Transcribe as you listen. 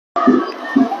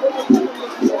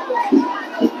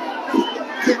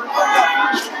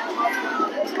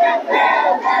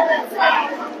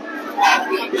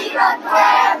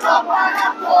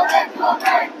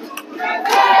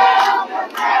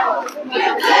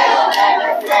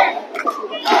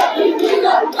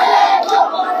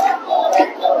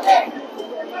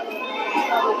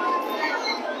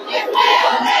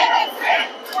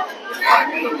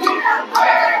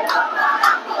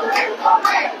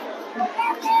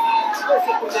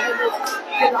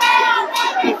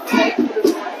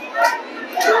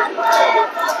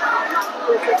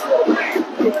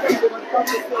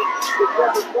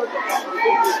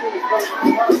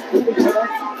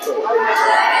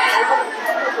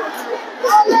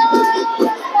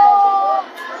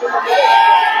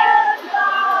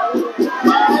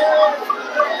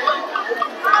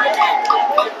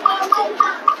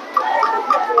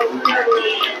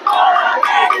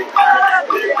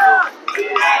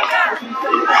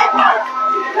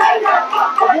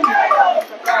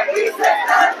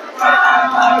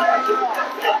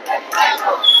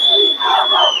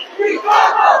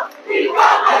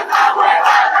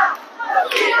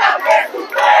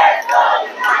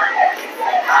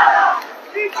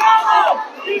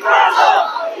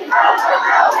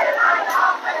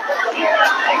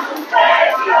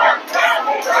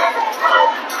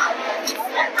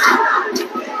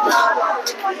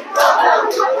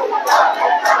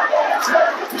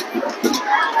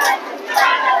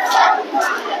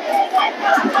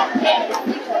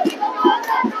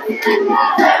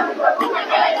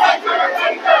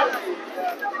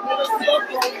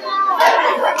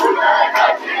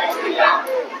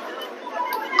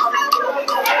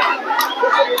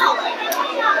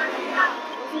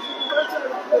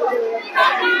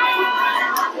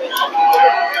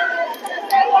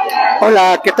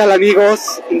Hola, ¿qué tal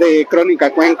amigos de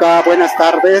Crónica Cuenca? Buenas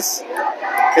tardes.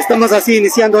 Estamos así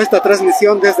iniciando esta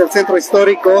transmisión desde el centro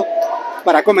histórico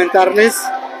para comentarles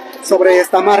sobre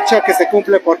esta marcha que se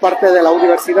cumple por parte de la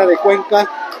Universidad de Cuenca.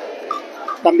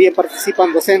 También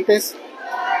participan docentes,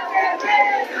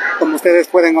 como ustedes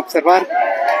pueden observar,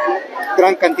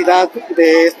 gran cantidad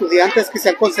de estudiantes que se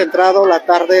han concentrado la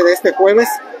tarde de este jueves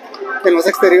en los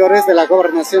exteriores de la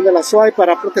gobernación de la SUAY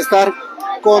para protestar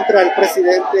contra el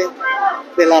presidente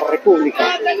de la República.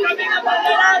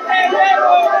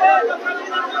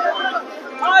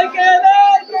 Hay que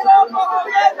ver que loco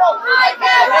gobierno, hay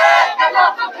que ver que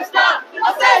loco que está.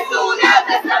 Los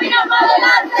estudiantes caminan para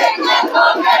adelante y el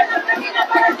gobierno camina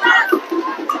para atrás.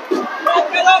 Hay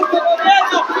que loco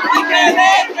gobierno, hay que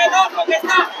ver que loco que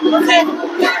está. Los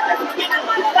estudiantes caminan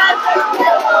para adelante y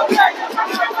el gobierno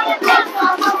camina para atrás.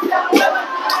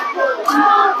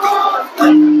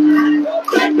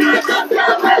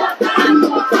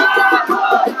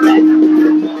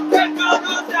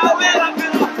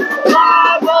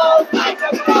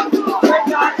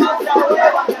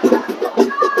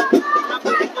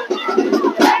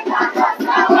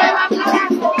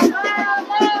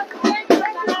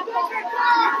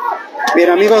 Bien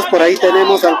amigos, por ahí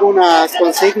tenemos algunas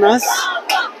consignas.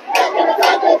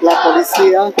 La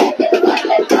policía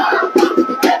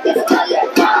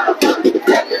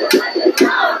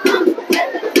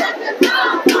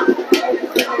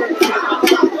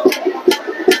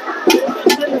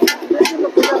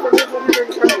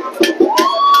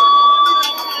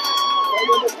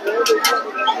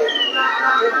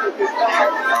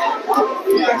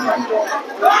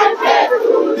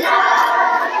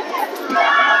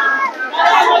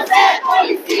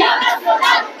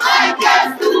Nacional, hay que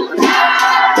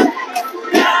estudiar,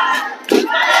 estudiar,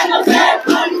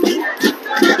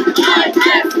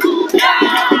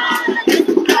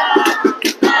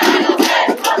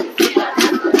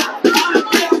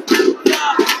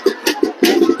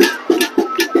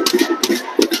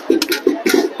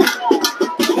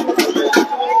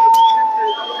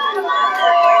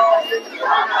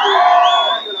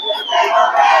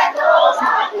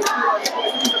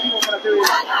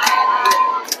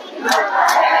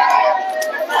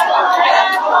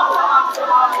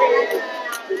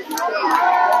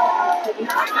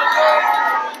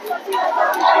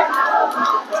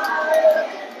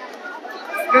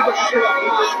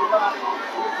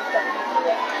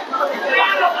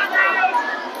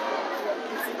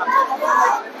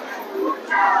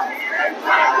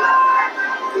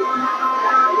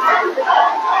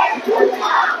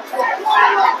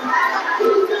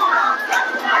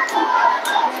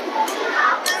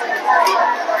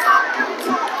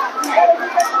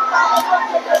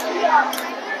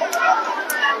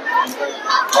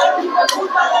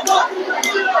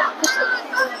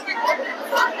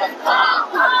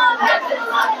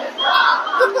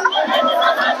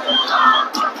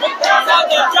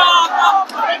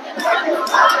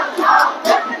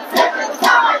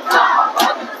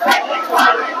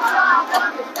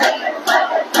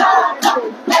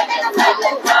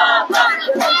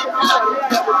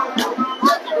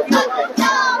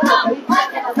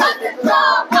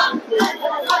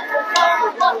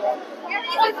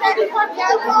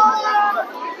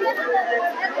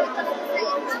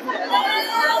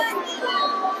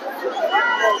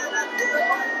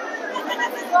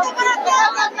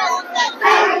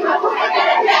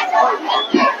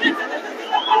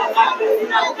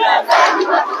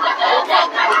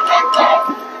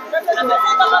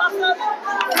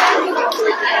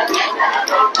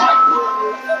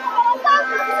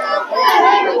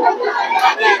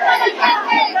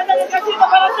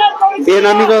 Bien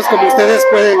amigos, como ustedes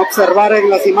pueden observar en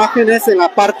las imágenes, en la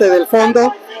parte del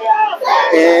fondo,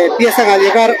 empiezan a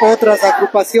llegar otras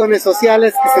agrupaciones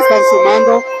sociales que se están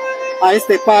sumando a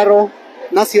este paro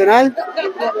nacional.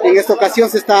 En esta ocasión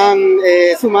se están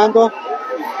sumando,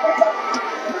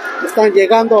 están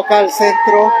llegando acá al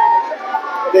centro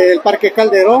del Parque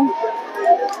Calderón,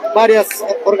 varias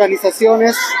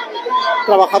organizaciones,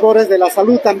 trabajadores de la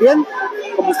salud también,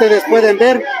 como ustedes pueden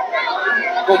ver,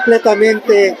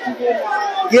 completamente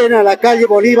llena la calle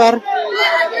Bolívar.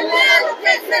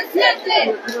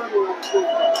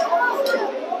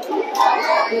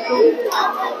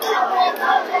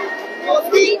 Nos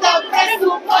quitan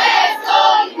presupuesto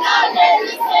y nadie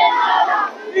dice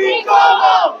nada. ¿Y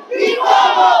cómo? ¿Y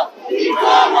cómo? ¿Y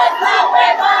cómo está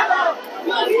huevada?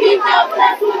 Nos quitan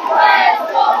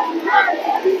presupuesto y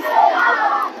nadie dice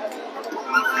nada.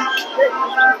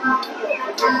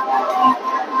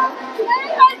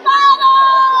 ¡Viva el paro!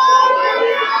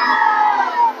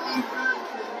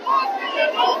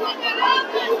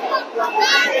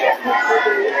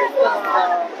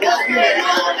 Los que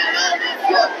roban a la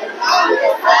nación, ¿dónde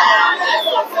están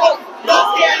esos son? Los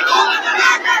que roban a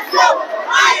la nación,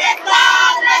 ahí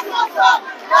están esos son.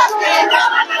 Los que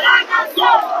roban a la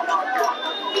nación.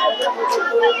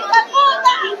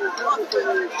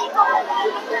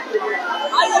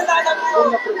 Ahí está la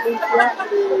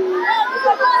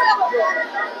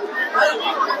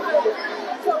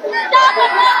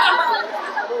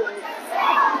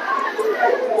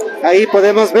Ahí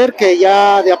podemos ver que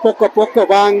ya de a poco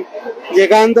van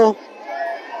llegando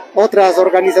otras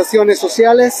organizaciones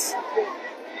sociales.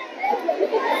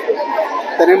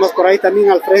 Tenemos por ahí también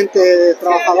al frente de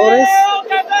trabajadores,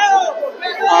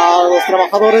 a los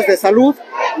trabajadores de salud,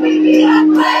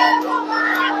 también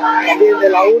de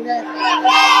la UNE.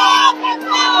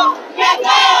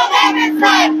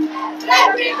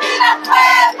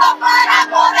 Para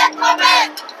poder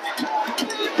comer.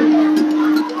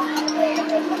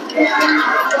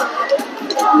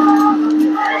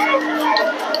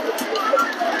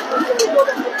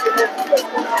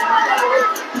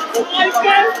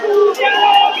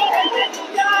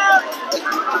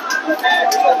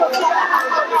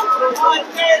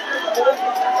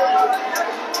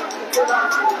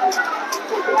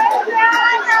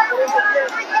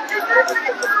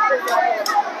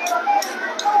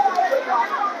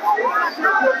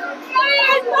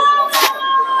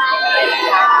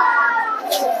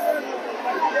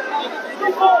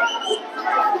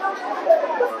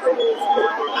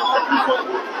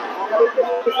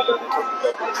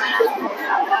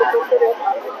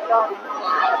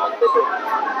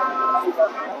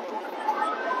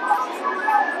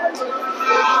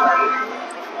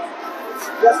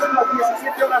 Ya son las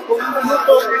 17 horas con un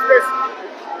minuto. Este es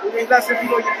un enlace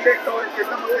vivo y directo que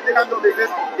estamos generando desde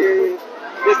este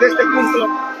punto.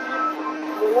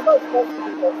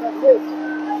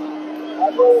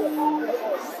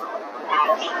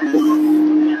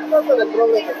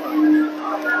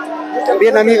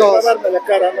 Bien amigos,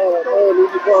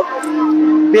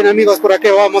 bien amigos, por aquí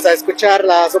vamos a escuchar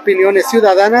las opiniones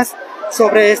ciudadanas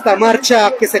sobre esta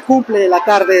marcha que se cumple la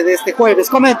tarde de este jueves.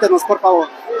 Coméntenos, por favor.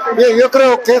 Bien, yo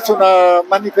creo que es una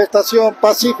manifestación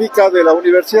pacífica de la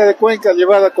Universidad de Cuenca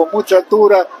llevada con mucha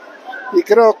altura y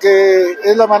creo que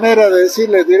es la manera de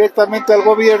decirle directamente al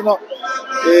gobierno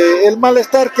el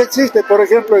malestar que existe, por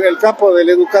ejemplo, en el campo de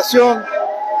la educación.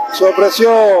 Se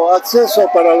ofreció acceso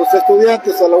para los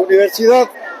estudiantes a la universidad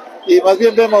y más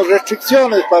bien vemos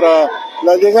restricciones para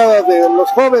la llegada de los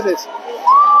jóvenes.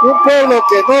 Un pueblo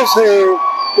que no se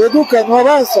educa no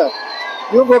avanza,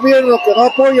 y un gobierno que no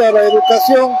apoya la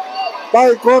educación va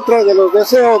en contra de los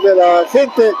deseos de la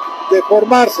gente de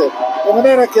formarse. De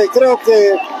manera que creo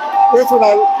que es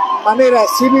una manera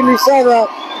civilizada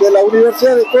de la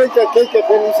Universidad de Cuenca que hay que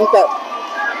felicitar.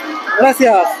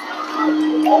 Gracias.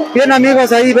 Bien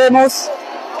amigos, ahí vemos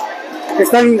que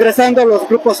están ingresando los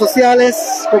grupos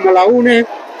sociales como la UNE,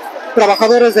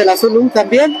 trabajadores de la salud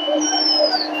también.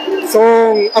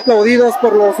 Son aplaudidos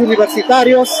por los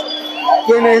universitarios,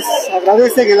 quienes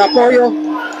agradecen el apoyo.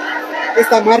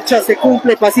 Esta marcha se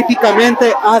cumple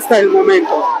pacíficamente hasta el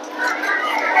momento.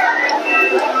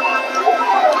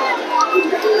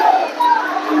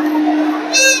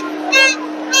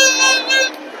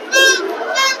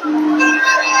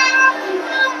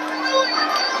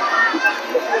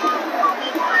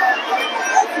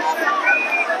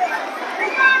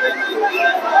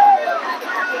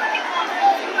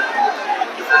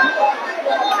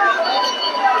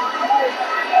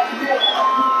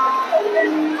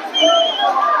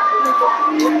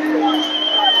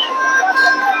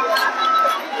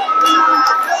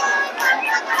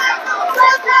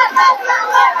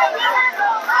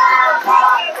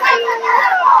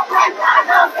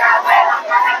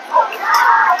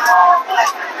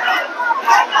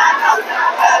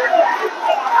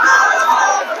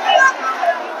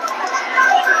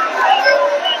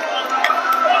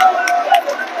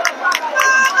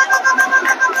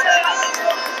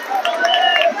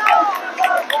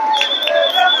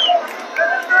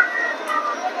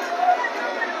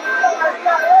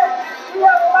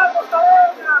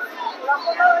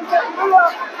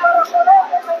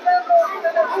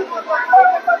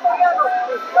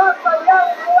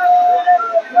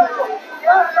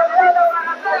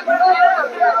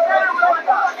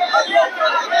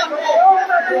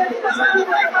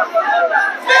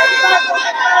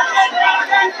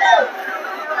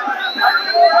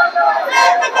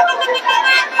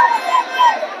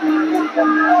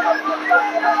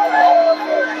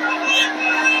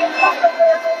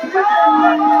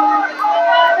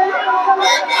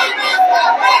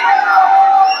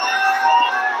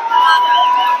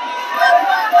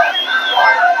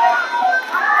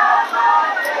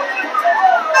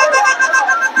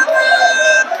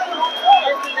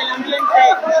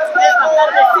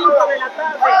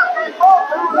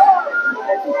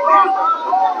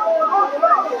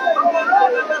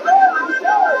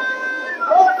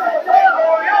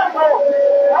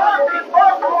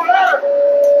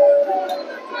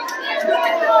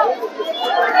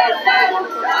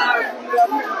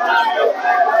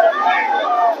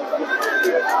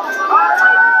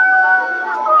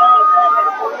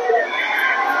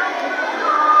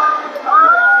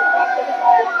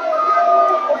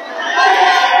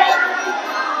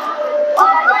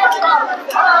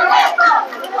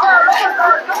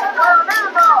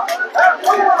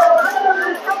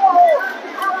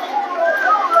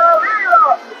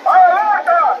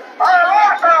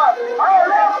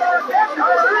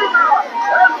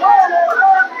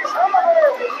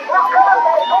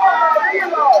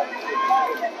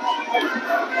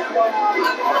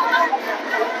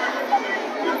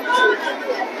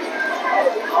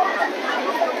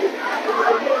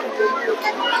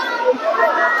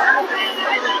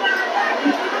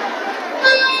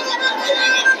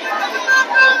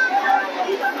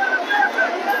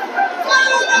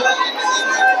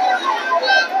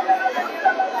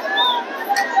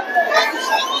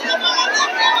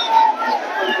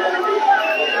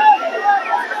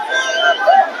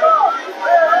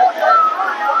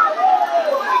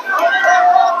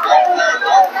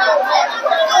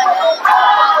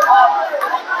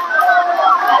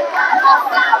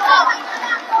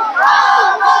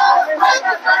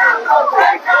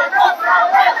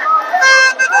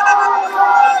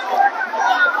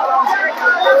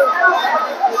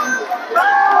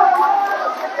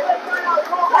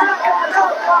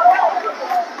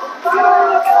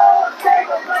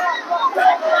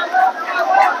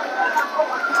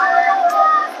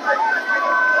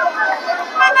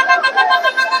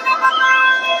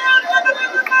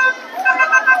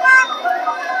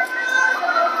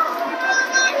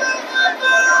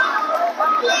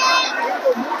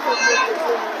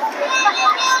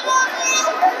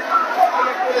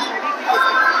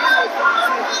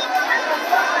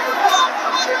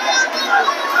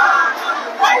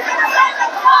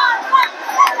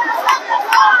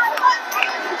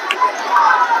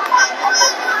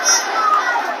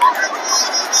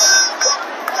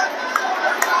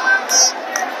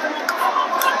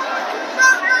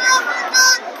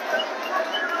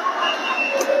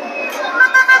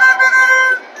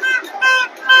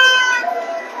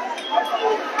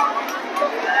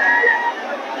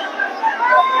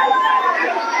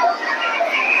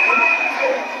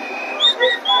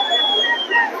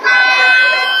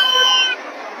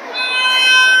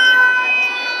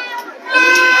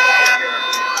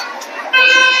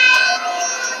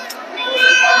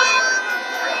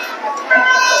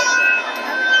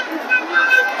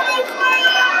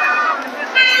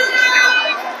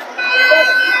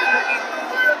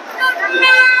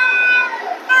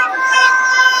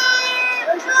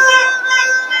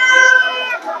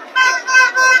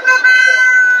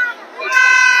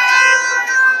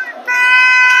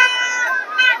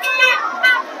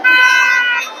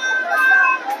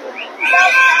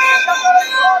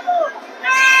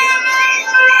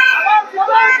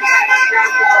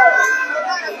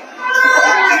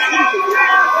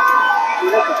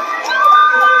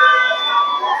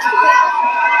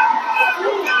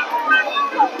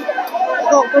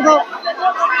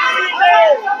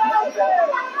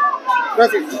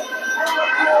 Gracias.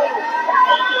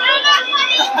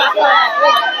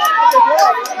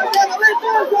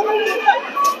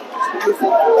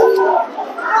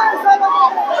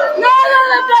 ¡Nada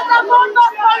de plataforma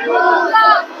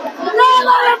política!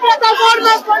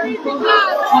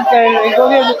 El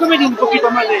gobierno, comen un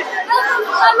poquito más de eso.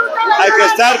 Hay que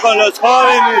estar con los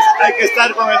jóvenes, hay que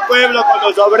estar con el pueblo, con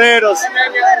los obreros.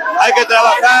 Hay que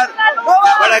trabajar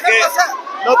para que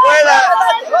no pueda,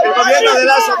 el gobierno de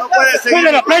Lasso no puede seguir.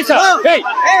 ¡Fuera la prensa! ¡Hey!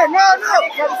 ¡No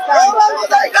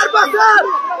vamos a dejar pasar!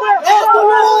 ¡Esto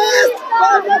no es!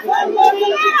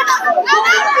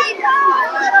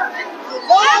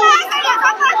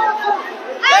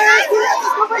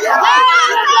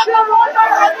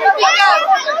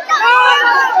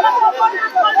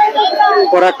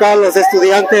 Por acá los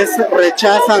estudiantes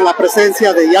rechazan la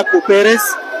presencia de Yacu Pérez.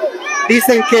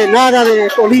 Dicen que nada de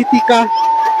política.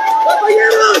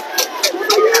 ¡Compañeros!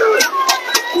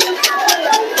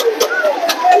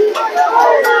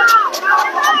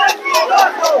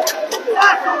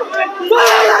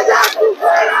 ¡Fuera Yacu!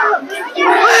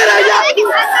 ¡Fuera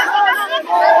Yacu!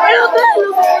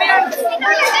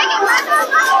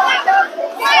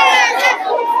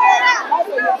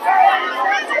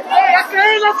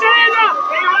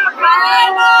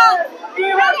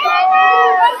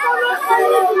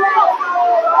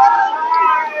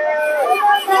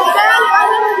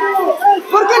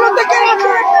 ¿Por qué no te quedas?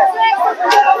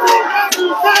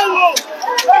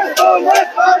 Esto no es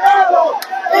pagado,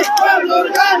 es pueblo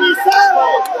organizado.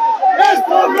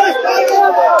 Esto no es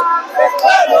pagado, es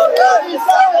pueblo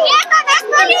organizado. Y esto no es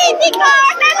político,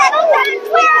 esta es la lucha del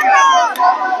pueblo.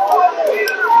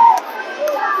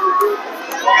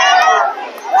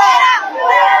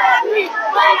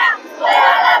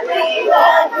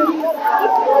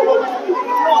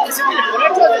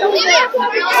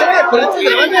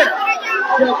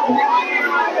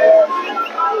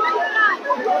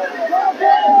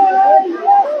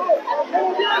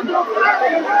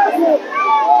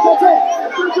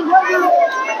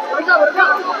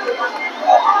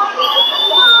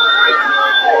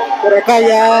 Por acá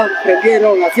ya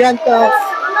prendieron las llantas.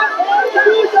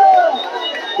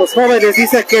 Los jóvenes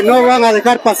dicen que no van a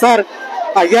dejar pasar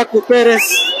a Yacu Pérez.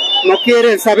 No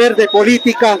quieren saber de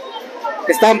política.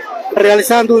 Están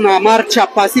realizando una marcha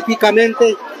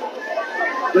pacíficamente.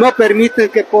 No permiten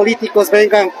que políticos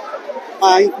vengan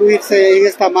a incluirse en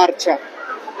esta marcha.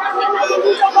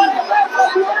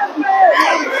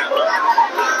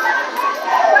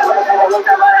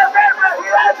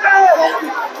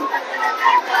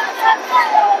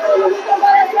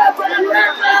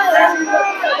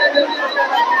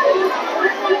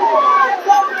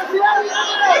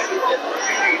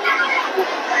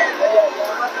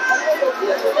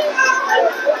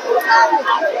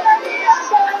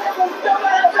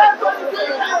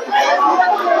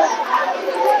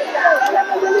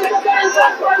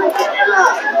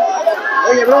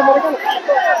 Oye, broma,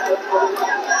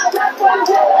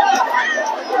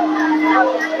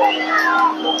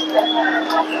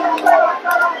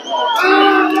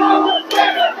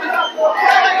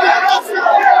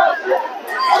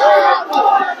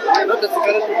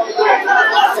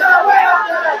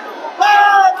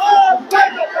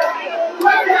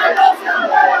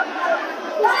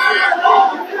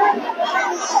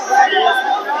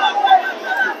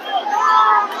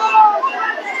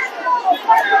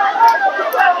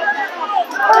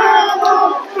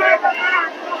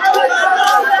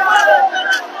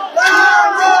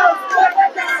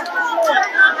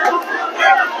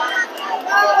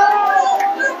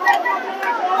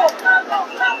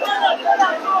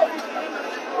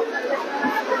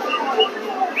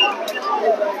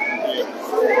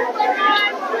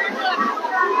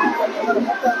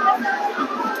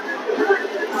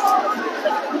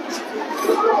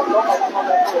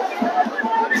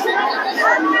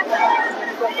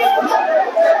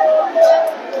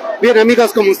 Bien,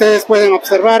 amigos, como ustedes pueden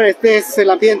observar, este es el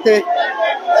ambiente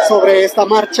sobre esta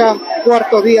marcha,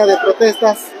 cuarto día de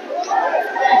protestas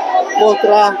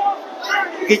contra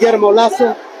Guillermo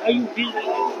Lasso.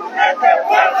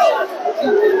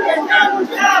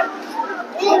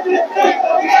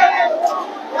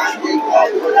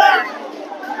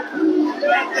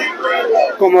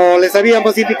 Como les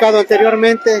habíamos indicado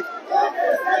anteriormente,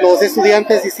 los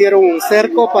estudiantes hicieron un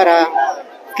cerco para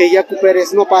que Yacu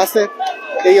Pérez no pase.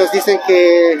 Ellos dicen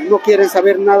que no quieren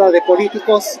saber nada de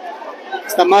políticos.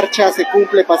 Esta marcha se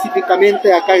cumple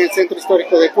pacíficamente acá en el centro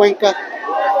histórico de Cuenca,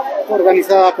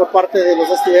 organizada por parte de los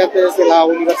estudiantes de la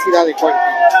Universidad de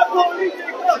Cuenca.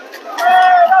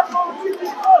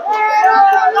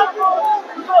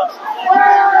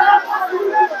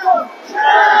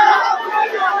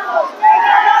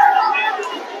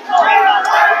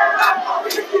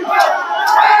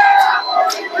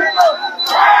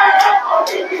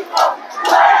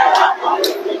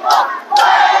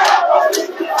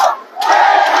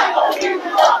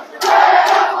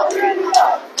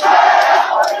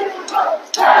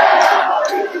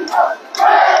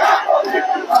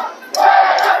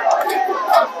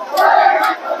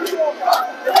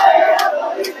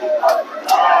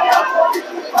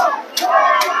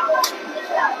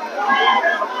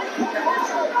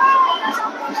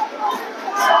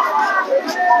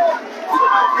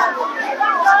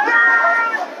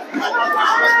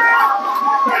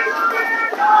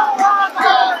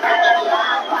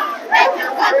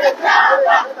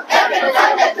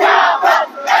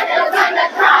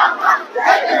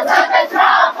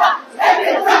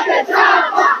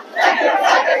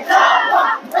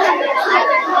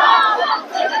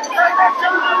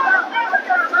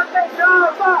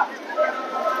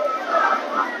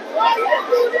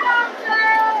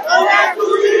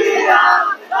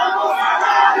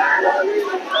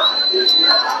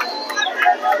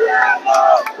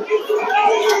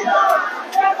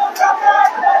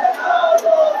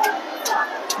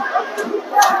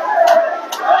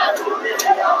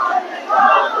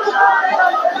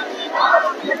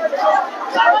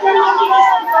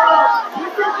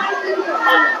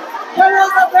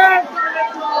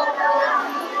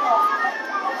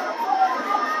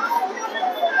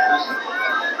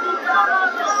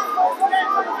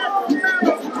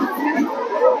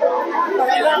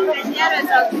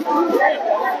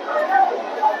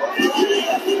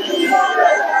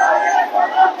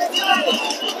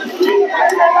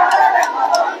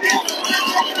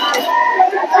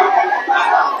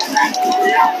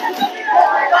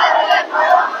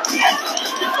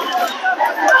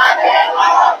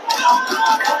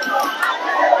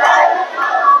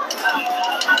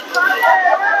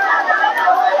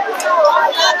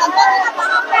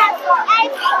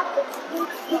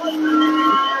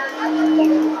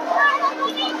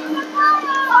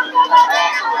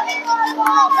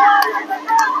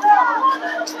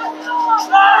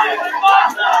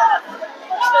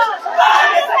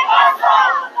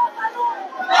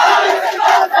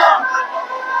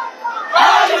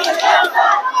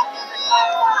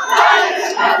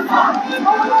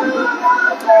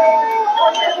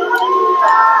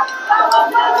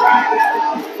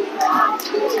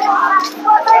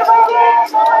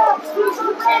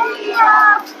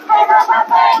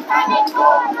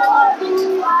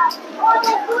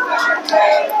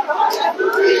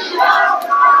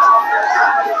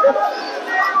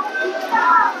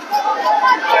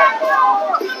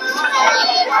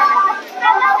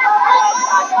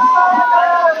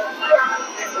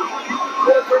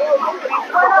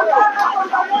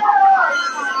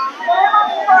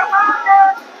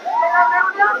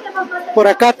 Por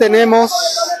acá tenemos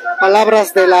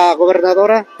palabras de la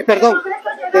gobernadora,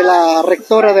 de la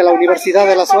rectora de la Universidad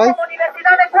de la SUAY,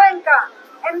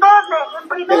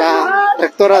 de la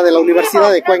rectora de la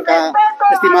Universidad de Cuenca,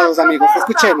 estimados amigos.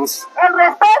 Escuchemos. El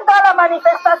respeto a la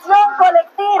manifestación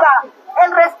colectiva,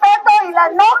 el respeto y la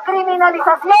no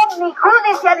criminalización ni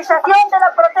judicialización de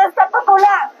la protesta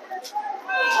popular.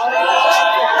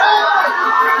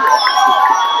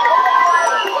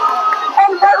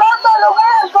 En segundo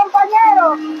lugar,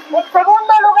 compañeros, en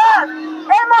segundo lugar,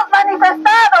 hemos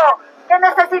manifestado que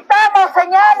necesitamos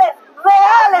señales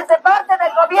reales de parte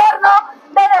del gobierno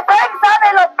de defensa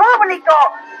de lo público.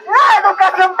 La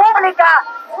educación pública,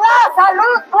 la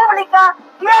salud pública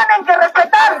tienen que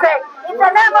respetarse y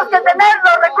tenemos que tener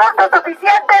los recursos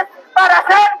suficientes para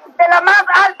ser de la más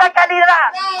alta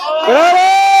calidad. El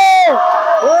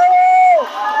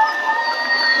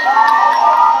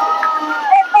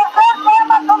tercer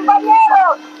tema,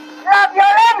 compañeros, la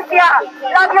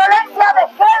violencia de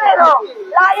género,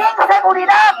 la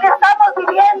inseguridad que estamos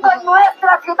viviendo en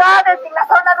nuestras ciudades y en la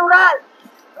zona rural.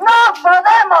 No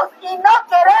podemos y no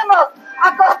queremos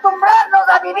acostumbrarnos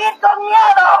a vivir con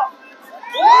miedo.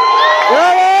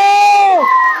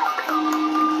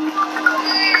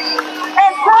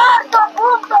 El cuarto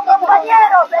punto,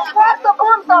 compañeros, el cuarto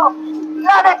punto,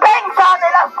 la defensa de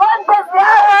las fuentes de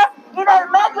agua y del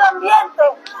medio ambiente.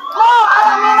 ¡No a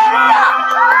la minería!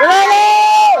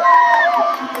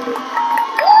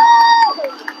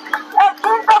 El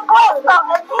quinto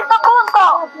punto,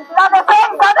 la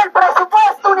defensa del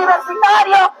presupuesto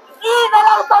universitario y de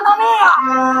la autonomía.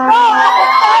 No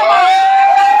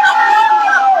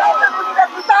aceptamos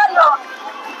universitarios.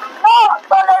 No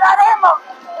toleraremos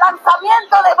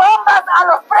lanzamiento de bombas a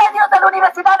los predios de la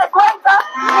Universidad de Cuenca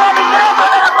y el ingreso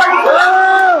de la policía.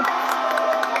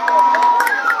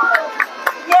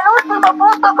 Y el último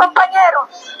punto, compañeros,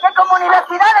 que como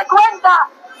Universidad de Cuenca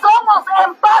somos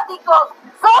empáticos,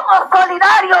 somos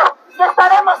solidarios y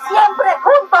estaremos siempre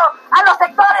junto a los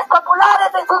sectores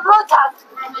populares en sus luchas.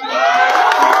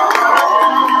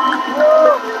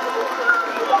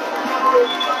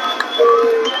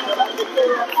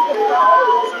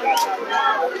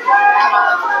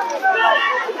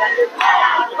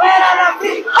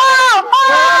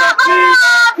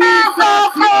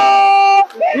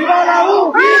 ¡Viva la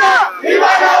U! ¡Viva! ¡Viva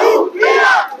la U!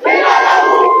 ¡Viva! ¡Viva la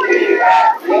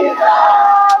universidad!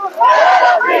 ¡Fuera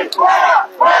la PRI! ¡Fuera!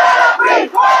 ¡Fuera la PRI!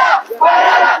 ¡Fuera!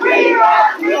 ¡Fuera la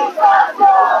privatización!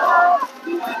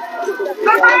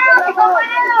 ¡Compañeros y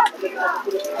compañeras!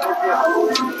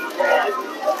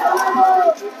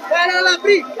 ¡Fuera la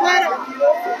PRI! ¡Fuera!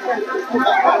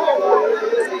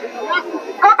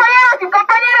 Compañeros y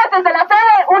compañeras, desde la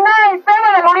sede UNAI, sede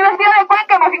de la Universidad de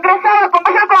Cuenca, hemos ingresado a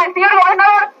conversar con el señor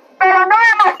gobernador, pero no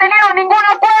hemos tenido ningún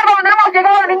acuerdo, no hemos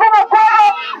llegado a ningún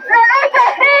acuerdo. ¡La lucha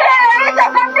sigue! ¡La lucha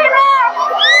continúa!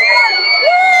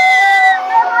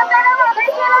 ¡Nos mantenemos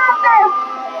vigilantes!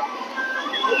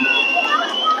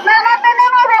 ¡Nos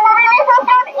mantenemos de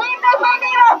movilización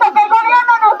indefinida hasta que el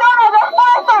gobierno nos dé una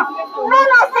respuesta! ¡No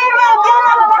nos sirve el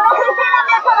diálogo! ¡No nos sirve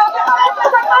mientras los diferentes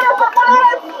sectores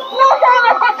populares no sean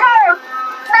escuchados!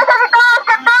 Necesitamos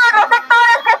que todos los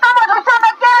sectores que estamos luchando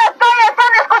aquí en las calles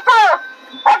sean escuchados.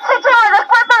 Exigimos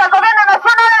respuesta del gobierno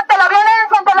nacional ante la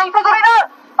violencia, ante la inseguridad,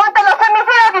 ante los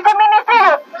femicidios y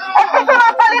feminicidios.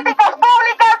 Exigimos políticas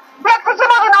públicas y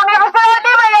exigimos una universidad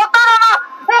libre y autónoma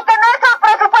y que nuestros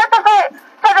presupuestos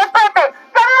se respeten.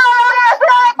 ¡Queremos la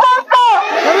Universidad de Cuenca!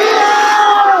 ¡Queremos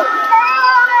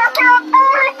la universidad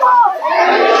pública!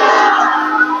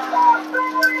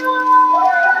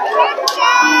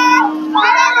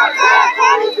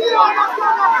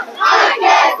 Hay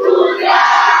que estudiar.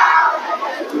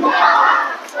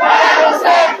 Para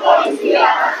ser policía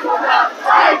nacional.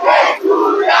 Hay que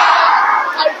estudiar.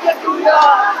 Hay que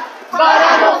estudiar. Para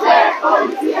no ser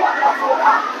policía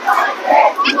nacional. Hay que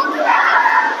estudiar.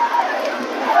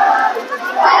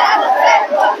 Para no ser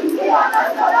policía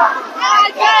nacional. Hay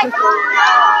que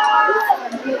estudiar.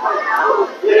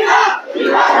 ¡Viva!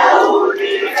 ¡Viva la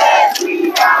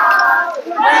universidad!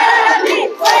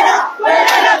 ¡Fuera!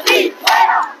 ¡Fuera la PRI!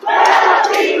 ¡Fuera! ¡Fuera la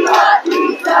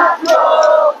privatización!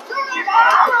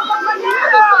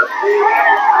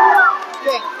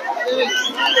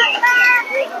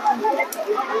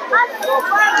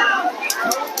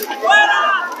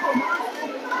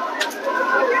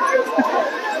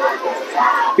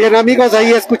 Bien amigos,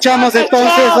 ahí escuchamos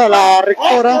entonces a la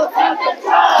rectora,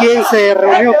 quien se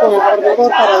reunió con el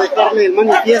gobernador para dejarle el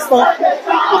manifiesto.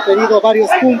 Ha pedido varios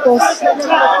puntos.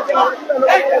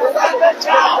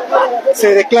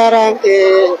 Se declaran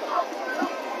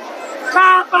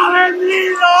 ¡Chapa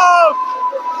vendido!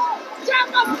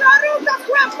 ¡Chapa ruta!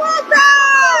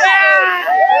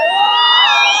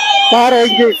 paro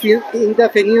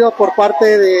indefinido por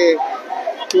parte de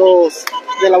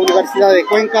la Universidad de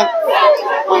Cuenca.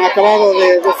 Han acabado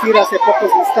de decir hace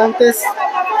pocos instantes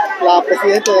la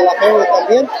presidenta de la apoyo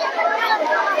también.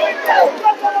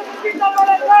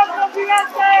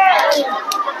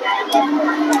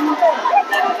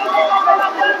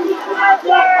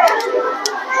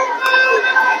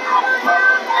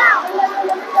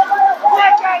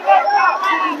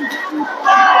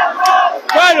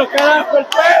 Bueno, carajo, el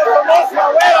pueblo no se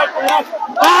mueva, carajo.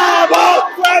 ¡Vamos,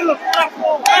 pueblo,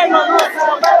 carajo! ¡Pueblo no se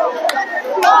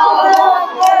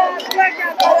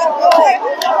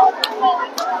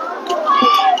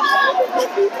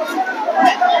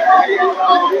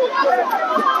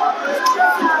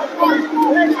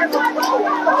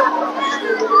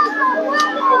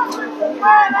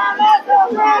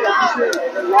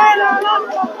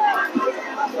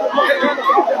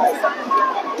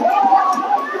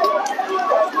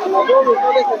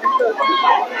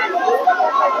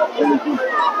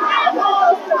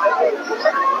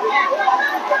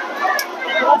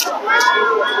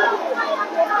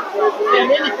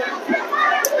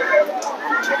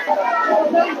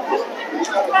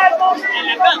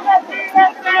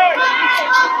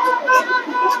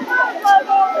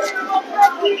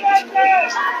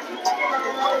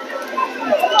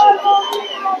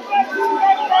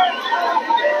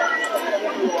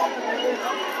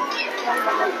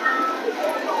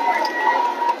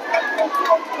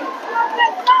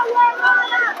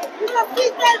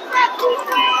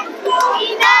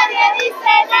y nadie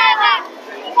dice nada.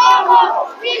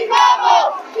 ¿Y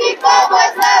cómo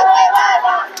esa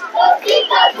huevada? Los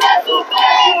chicos se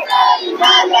sujetan y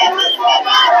nadie dice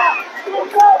nada.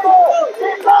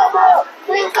 ¿Y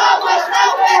cómo esa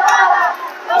huevada?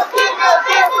 Los chicos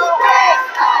se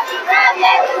sujetan y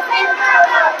nadie dice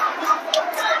nada.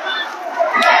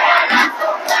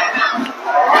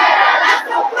 ¡Fuera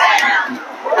lasso, fuera!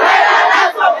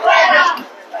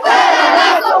 ¡Fuera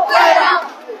lasso, fuera!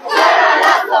 ¡Fuera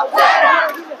lasso,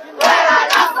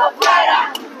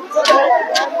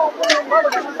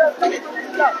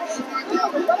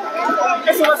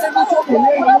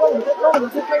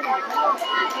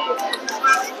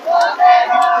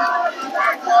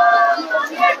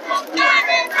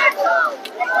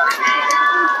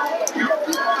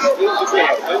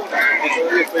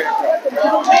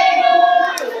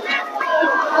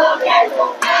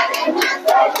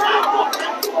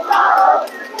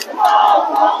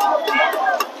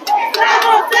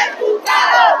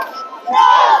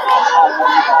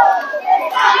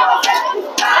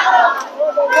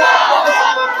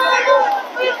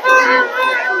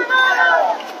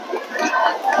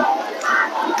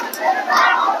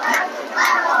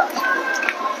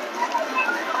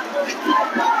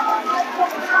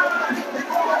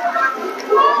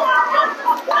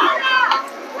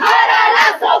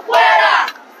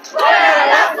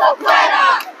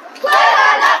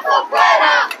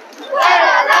 ¡Fuera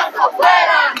lasso,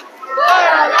 fuera!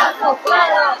 ¡Fuera lasso,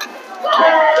 fuera!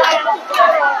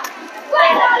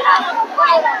 ¡Fuera lasso,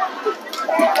 fuera!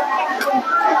 Eso va a ser mucho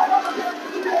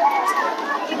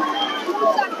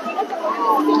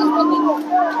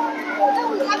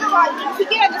ni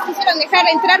siquiera nos quisieron dejar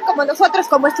entrar como nosotros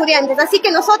como estudiantes, así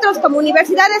que nosotros como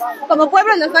universidades, como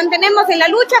pueblo, nos mantenemos en la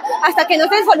lucha hasta que nos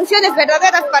den soluciones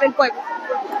verdaderas para el pueblo.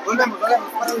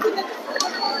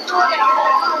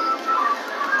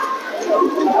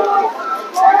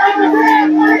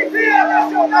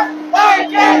 ¡Hay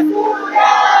que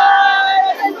estudiar!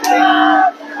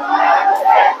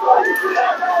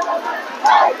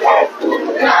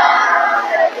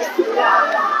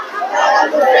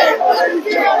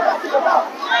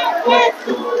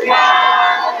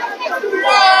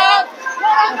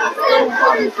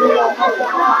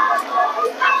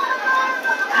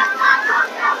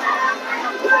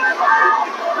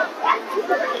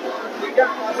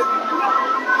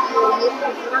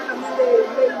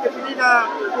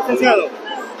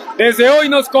 Desde hoy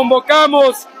nos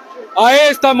convocamos a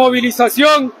esta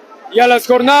movilización y a las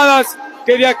jornadas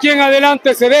que de aquí en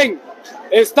adelante se den.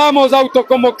 Estamos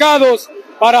autoconvocados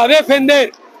para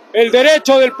defender el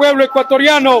derecho del pueblo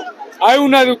ecuatoriano a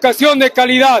una educación de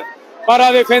calidad,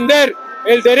 para defender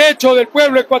el derecho del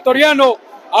pueblo ecuatoriano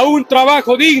a un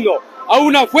trabajo digno, a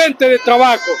una fuente de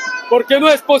trabajo, porque no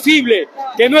es posible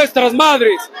que nuestras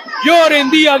madres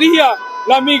lloren día a día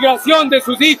la migración de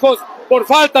sus hijos por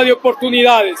falta de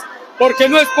oportunidades, porque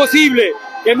no es posible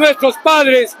que nuestros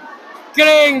padres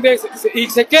creen y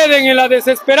se queden en la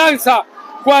desesperanza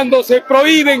cuando se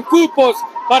prohíben cupos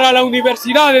para la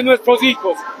universidad de nuestros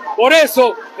hijos. Por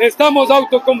eso estamos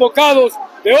autoconvocados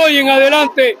de hoy en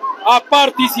adelante a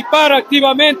participar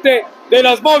activamente de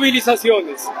las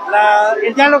movilizaciones.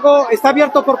 El diálogo está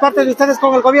abierto por parte de ustedes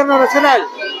con el gobierno nacional.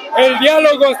 El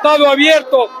diálogo ha estado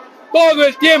abierto todo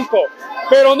el tiempo,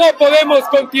 pero no podemos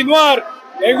continuar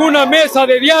en una mesa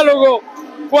de diálogo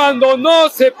cuando no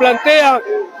se plantea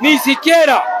ni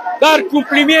siquiera dar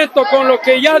cumplimiento con lo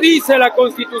que ya dice la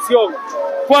Constitución,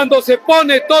 cuando se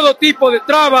pone todo tipo de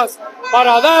trabas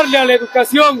para darle a la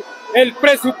educación el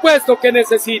presupuesto que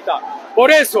necesita.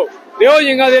 Por eso, de hoy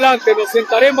en adelante nos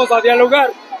sentaremos a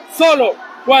dialogar solo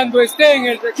cuando esté en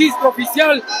el registro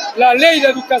oficial la ley de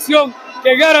educación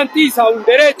que garantiza un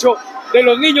derecho de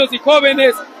los niños y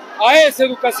jóvenes a esa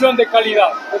educación de calidad.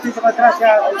 Muchísimas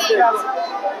gracias.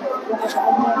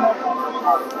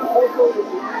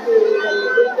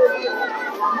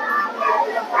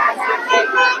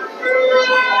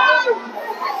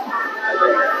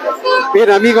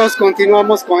 Bien amigos,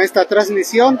 continuamos con esta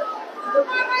transmisión.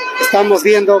 Estamos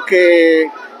viendo que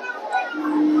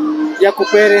Yacu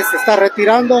Pérez se está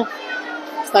retirando.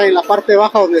 Está en la parte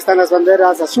baja donde están las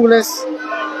banderas azules.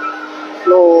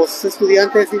 Los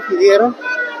estudiantes impidieron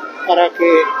para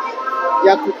que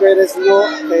Yacu Pérez no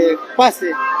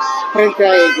pase frente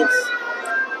a ellos.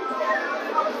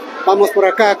 Vamos por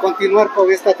acá a continuar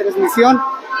con esta transmisión.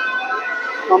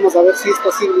 Vamos a ver si es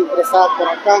posible ingresar por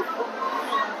acá.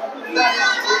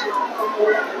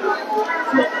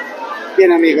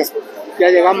 Bien amigos, ya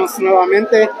llegamos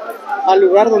nuevamente al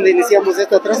lugar donde iniciamos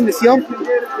esta transmisión.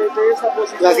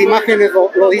 Las imágenes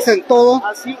lo dicen todo.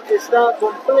 Así está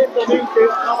completamente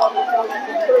abarrotado,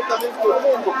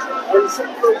 completamente el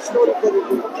centro histórico de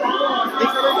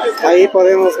Cuenca. Ahí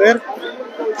podemos ver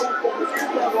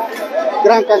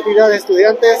gran cantidad de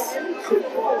estudiantes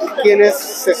quienes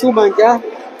se suman ya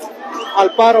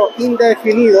al paro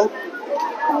indefinido.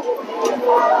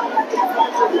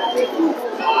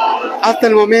 Hasta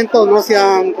el momento no se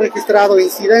han registrado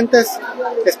incidentes.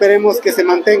 Esperemos que se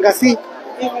mantenga así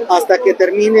hasta que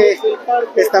termine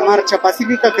esta marcha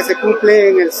pacífica que se cumple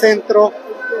en el centro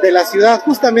de la ciudad,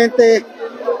 justamente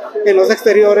en los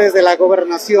exteriores de la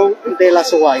gobernación de la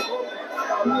Soguay.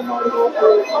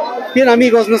 Bien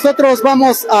amigos, nosotros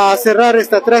vamos a cerrar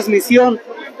esta transmisión.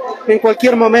 En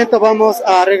cualquier momento vamos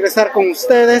a regresar con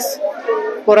ustedes.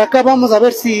 Por acá vamos a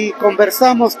ver si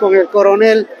conversamos con el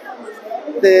coronel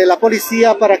de la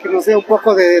policía para que nos dé un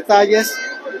poco de detalles.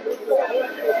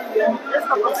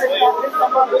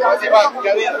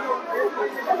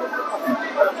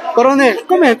 Coronel,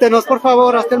 coméntenos por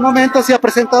favor, hasta el momento si ha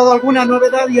presentado alguna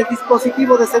novedad y el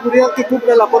dispositivo de seguridad que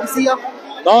cumple la policía.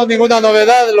 No, ninguna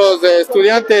novedad. Los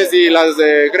estudiantes y los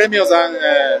gremios han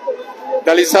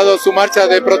realizado su marcha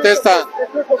de protesta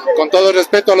con todo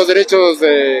respeto a los derechos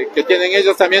que tienen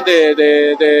ellos también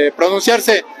de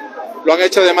pronunciarse. Lo han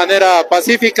hecho de manera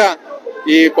pacífica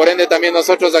y por ende también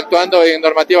nosotros actuando en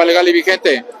normativa legal y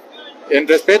vigente en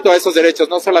respeto a esos derechos,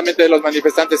 no solamente de los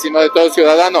manifestantes, sino de todo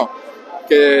ciudadano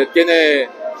que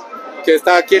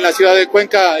está aquí en la ciudad de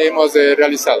Cuenca. Hemos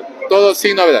realizado todo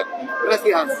sin novedad.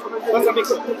 Gracias.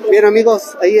 Bien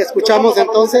amigos, ahí escuchamos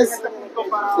entonces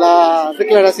las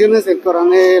declaraciones del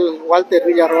coronel Walter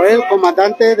Villarroel,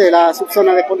 comandante de la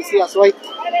subzona de policía Soy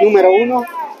número 1.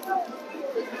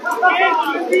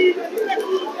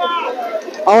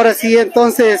 Ahora sí,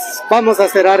 entonces vamos a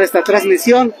cerrar esta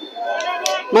transmisión.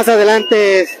 Más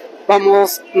adelante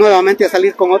vamos nuevamente a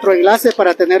salir con otro enlace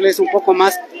para tenerles un poco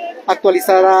más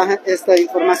actualizada esta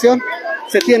información.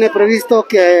 Se tiene previsto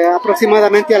que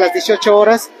aproximadamente a las 18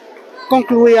 horas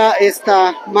concluya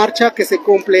esta marcha que se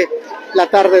cumple la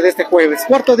tarde de este jueves.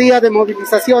 Cuarto día de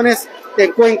movilizaciones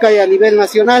en Cuenca y a nivel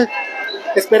nacional.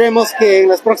 Esperemos que en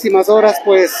las próximas horas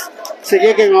pues se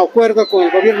lleguen a acuerdo con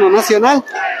el gobierno nacional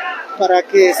para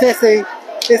que cesen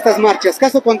estas marchas.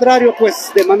 Caso contrario,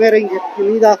 pues de manera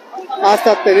indefinida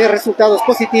hasta tener resultados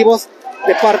positivos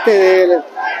de parte del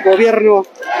gobierno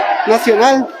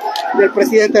nacional del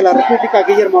presidente de la República,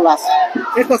 Guillermo Lasso.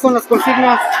 Estas son las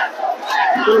consignas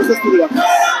de los estudiantes.